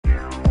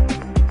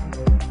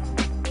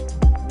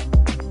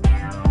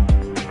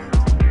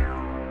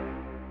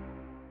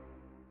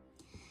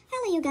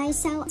you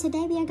guys, so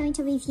today we are going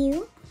to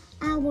review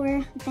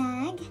our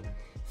bag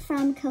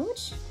from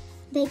Coach.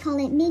 They call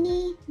it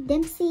Mini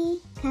Dempsey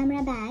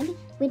Camera Bag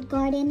with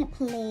Garden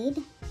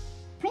Plaid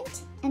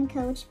print and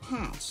Coach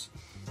patch.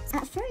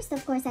 At first,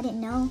 of course, I didn't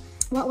know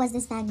what was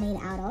this bag made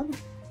out of.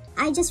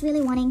 I just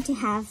really wanting to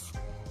have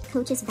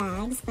Coach's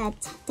bags,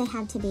 but they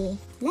have to be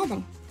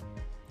leather.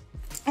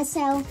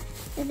 So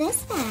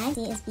this bag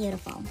is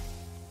beautiful.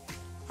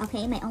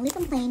 Okay, my only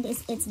complaint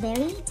is it's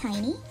very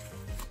tiny.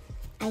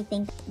 I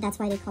think that's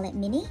why they call it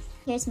mini.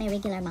 Here's my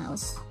regular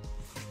mouse.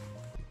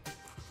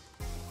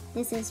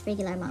 This is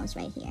regular mouse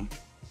right here.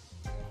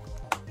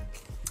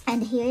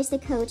 And here's the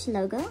Coach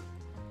logo.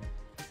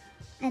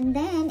 And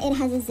then it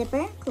has a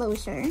zipper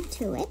closure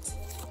to it.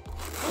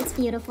 It's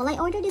beautiful. I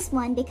ordered this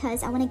one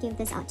because I want to give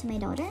this out to my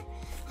daughter.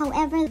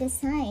 However, this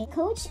side,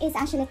 Coach is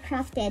actually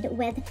crafted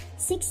with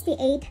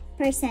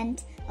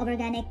 68% of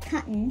organic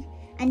cotton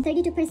and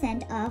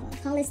 32% of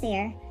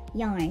polyester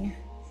yarn.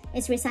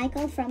 It's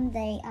recycled from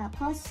the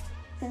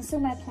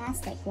post-consumer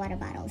plastic water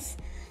bottles.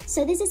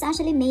 So this is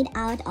actually made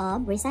out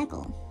of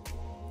recycle.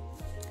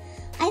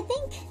 I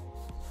think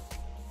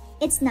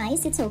it's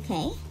nice, it's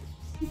okay.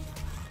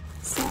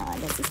 So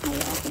this is how you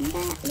open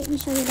that. Let me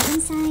show you the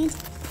inside.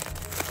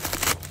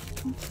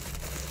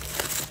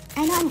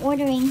 I know I'm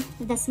ordering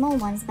the small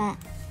ones, but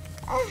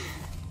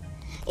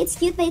it's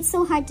cute, but it's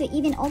so hard to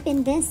even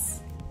open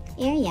this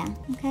area,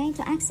 okay,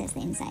 to access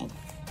the inside.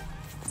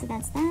 So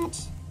that's that.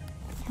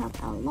 We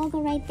have our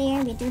logo right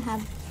there. We do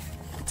have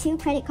 2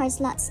 credit card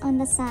slots on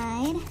the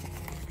side.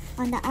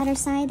 On the other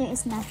side, there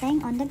is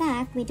nothing. On the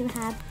back, we do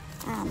have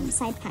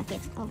side pocket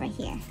over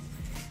here.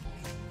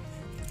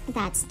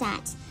 That's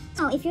that.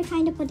 So if you're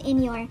trying to put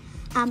in your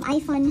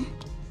iPhone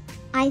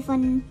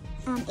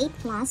 8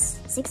 Plus,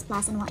 6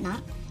 Plus, and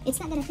whatnot, it's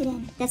not gonna fit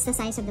in. That's the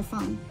size of the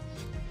phone.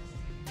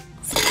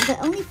 So the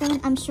only phone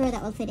I'm sure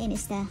that will fit in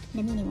is the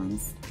mini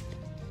ones.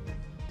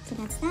 So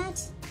that's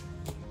that.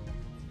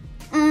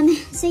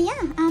 So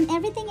yeah,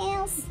 everything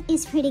else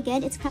is pretty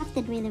good. It's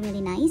crafted really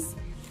nice.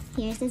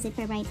 Here's the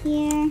zipper right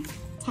here.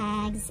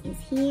 Tags is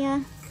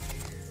here.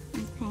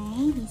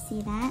 Okay, you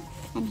see that?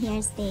 And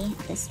here's the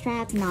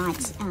strap, not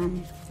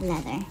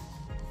leather.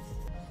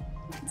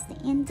 That's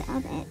the end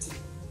of it.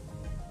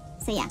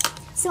 So yeah,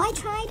 so I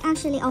tried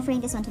actually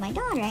offering this one to my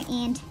daughter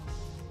and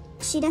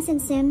she doesn't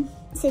seem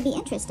to be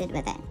interested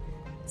with it.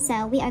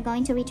 So we are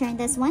going to return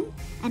this one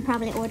and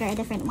probably order a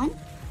different one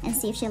and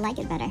see if she'll like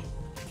it better.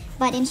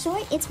 But in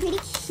short, it's pretty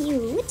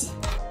cute.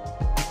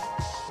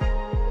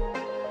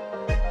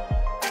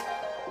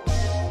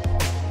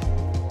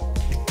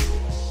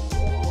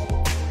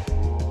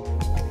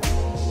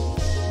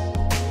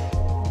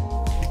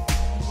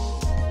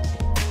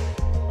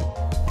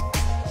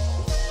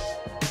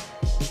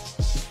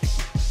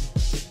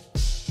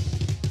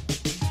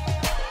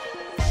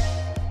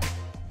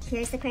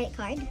 Here's the credit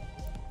card.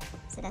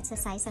 So that's the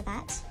size of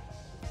that.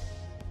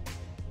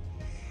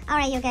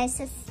 Alright, you guys,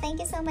 so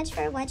thank you so much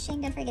for watching.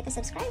 Don't forget to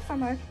subscribe for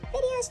more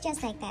videos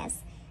just like this.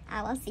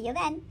 I will see you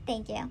then.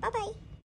 Thank you. Bye-bye.